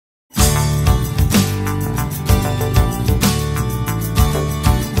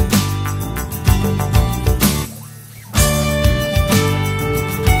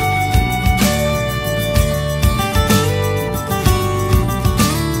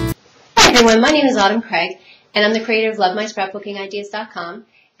everyone, my name is Autumn Craig, and I'm the creator of LoveMyScrapbookingIdeas.com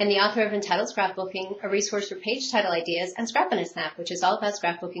and the author of Entitled Scrapbooking, a resource for page title ideas, and Scrap in a Snap, which is all about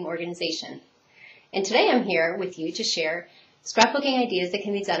scrapbooking organization. And today I'm here with you to share scrapbooking ideas that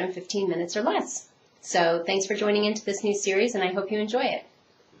can be done in 15 minutes or less. So thanks for joining into this new series, and I hope you enjoy it.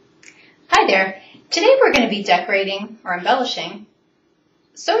 Hi there. Today we're going to be decorating or embellishing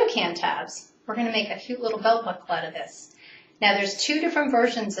soda can tabs. We're going to make a cute little belt buckle out of this. Now there's two different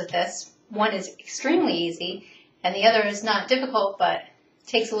versions of this. One is extremely easy and the other is not difficult but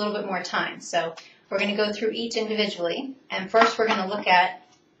takes a little bit more time. So we're going to go through each individually, and first we're going to look at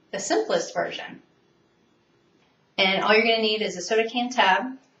the simplest version. And all you're going to need is a soda can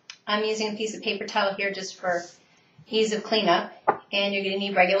tab. I'm using a piece of paper towel here just for ease of cleanup, and you're going to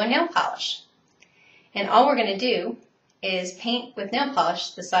need regular nail polish. And all we're going to do is paint with nail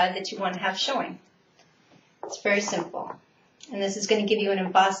polish the side that you want to have showing. It's very simple. And this is going to give you an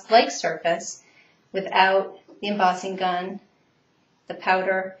embossed-like surface without the embossing gun, the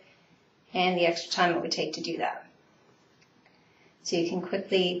powder, and the extra time it would take to do that. So you can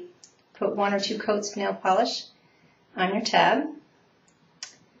quickly put one or two coats of nail polish on your tab,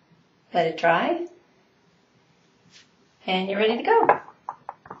 let it dry, and you're ready to go.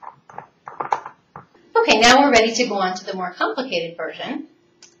 Okay, now we're ready to go on to the more complicated version,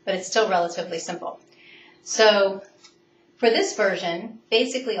 but it's still relatively simple. So for this version,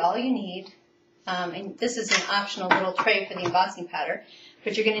 basically all you need, and this is an optional little tray for the embossing powder,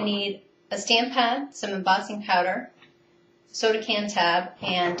 but you're going to need a stamp pad, some embossing powder, soda can tab,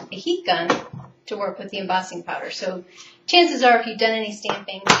 and a heat gun to work with the embossing powder. So chances are if you've done any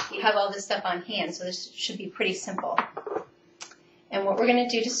stamping, you have all this stuff on hand, so this should be pretty simple. And what we're going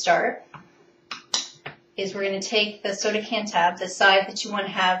to do to start is we're going to take the soda can tab, the side that you want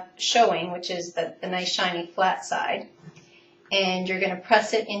to have showing, which is the nice shiny flat side, and you're going to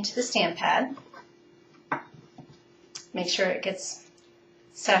press it into the stamp pad. Make sure it gets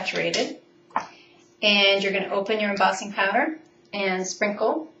saturated. And you're going to open your embossing powder and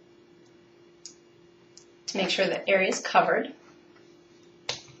sprinkle to make sure the area is covered.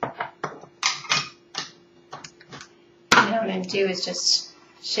 And now what I'm going to do is just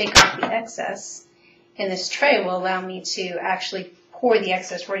shake off the excess. And this tray will allow me to actually pour the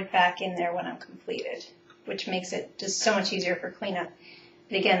excess right back in there when I'm completed, which makes it just so much easier for cleanup.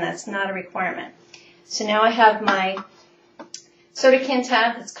 But again, that's not a requirement. So now I have my soda can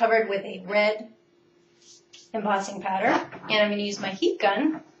tab that's covered with a red embossing powder, and I'm going to use my heat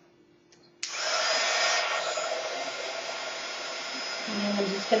gun. And I'm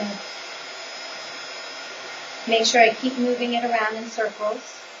just going to make sure I keep moving it around in circles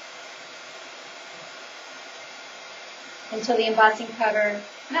until the embossing powder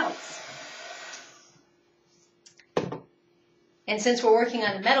melts. And since we're working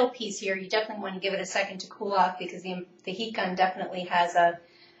on the metal piece here, you definitely want to give it a second to cool off because the heat gun definitely has a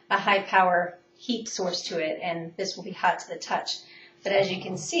high power heat source to it, and this will be hot to the touch. But as you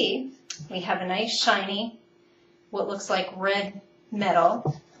can see, we have a nice shiny, what looks like red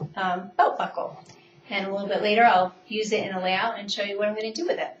metal belt buckle. And a little bit later I'll use it in a layout and show you what I'm going to do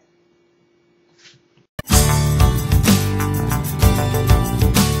with it.